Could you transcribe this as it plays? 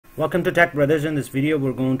Welcome to Tech Brothers. In this video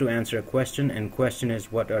we're going to answer a question, and question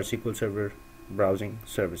is, what are SQL Server browsing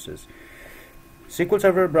services? SQL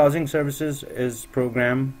Server browsing services is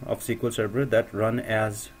program of SQL Server that run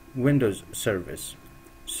as Windows service.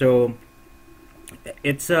 So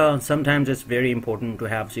it's sometimes it's very important to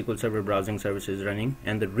have SQL Server browsing services running,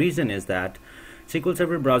 and the reason is that SQL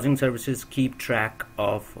Server browsing services keep track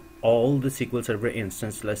of all the SQL Server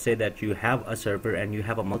instance. Let's say that you have a server and you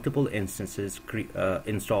have a multiple instances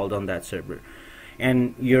installed on that server,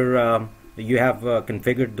 and you have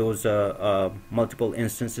configured those multiple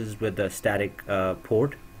instances with a static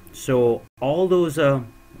port. So all those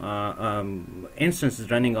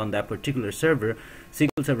instances running on that particular server,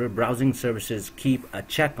 SQL Server browsing services keep a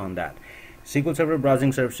check on that. SQL Server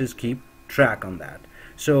browsing services keep track on that.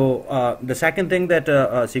 So the second thing that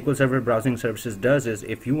SQL Server browsing services does is,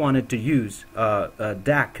 if you wanted to use a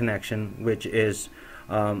DAC connection, which is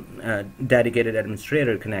a dedicated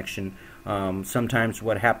administrator connection, sometimes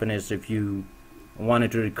what happens is, if you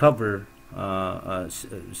wanted to recover a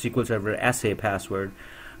SQL Server SA password,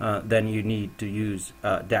 then you need to use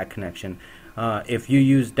DAC connection. If you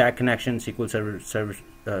use DAC connection, SQL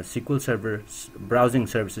Server browsing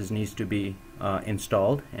services needs to be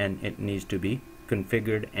installed, and it needs to be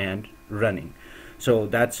configured and running. So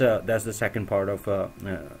that's the second part of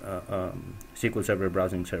SQL Server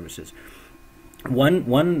browsing services.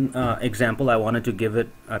 One example I wanted to give it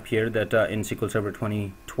up here, that in SQL Server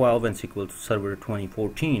 2012 and SQL Server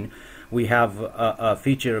 2014 we have a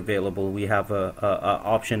feature available. We have a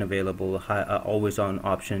option available, always on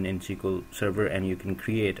option in SQL Server, and you can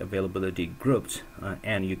create availability groups,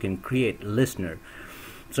 and you can create listener.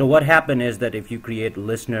 So what happened is that if you create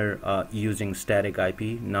listener using static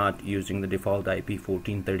IP, not using the default IP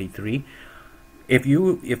 1433, if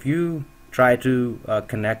you try to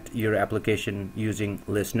connect your application using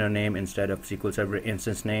listener name instead of SQL Server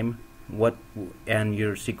instance name, and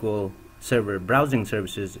your SQL Server browsing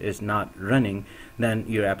services is not running, then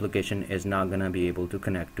your application is not going to be able to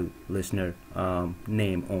connect to listener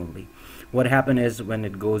name only. What happened is, when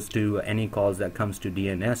it goes to any calls that comes to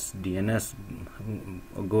DNS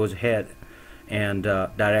goes ahead and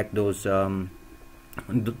direct those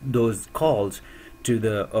calls to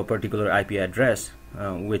the particular IP address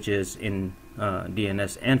which is in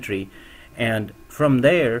DNS entry, and from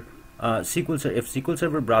there if SQL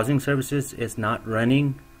Server browsing services is not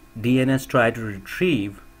running, DNS try to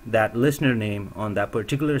retrieve that listener name on that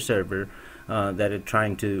particular server that it's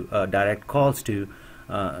trying to direct calls to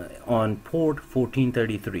on port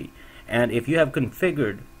 1433. And if you have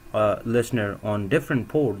configured listener on different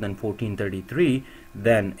port than 1433,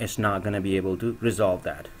 then it's not going to be able to resolve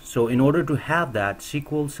that. So in order to have that,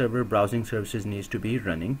 SQL Server browsing services needs to be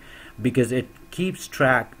running, because it keeps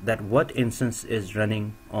track that what instance is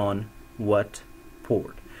running on what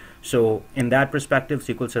port. So in that perspective,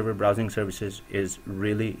 SQL Server browsing services is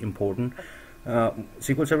really important.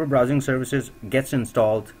 SQL Server browsing services gets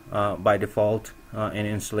installed by default in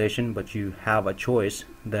installation, but you have a choice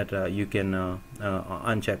that you can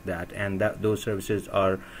uncheck that, and those services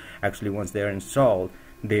are actually, once they are installed,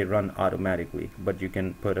 they run automatically, but you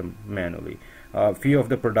can put them manually. Few of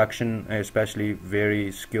the production, especially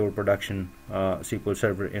very secure production SQL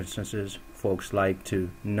Server instances, folks like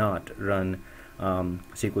to not run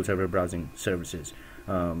SQL Server browsing services.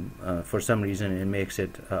 For some reason it makes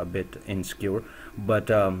it a bit insecure,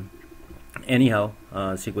 but anyhow,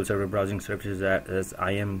 SQL Server browsing services, as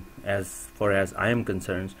far as I am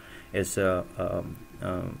concerned, is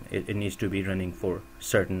it needs to be running for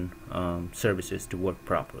certain services to work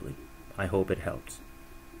properly. I hope it helps.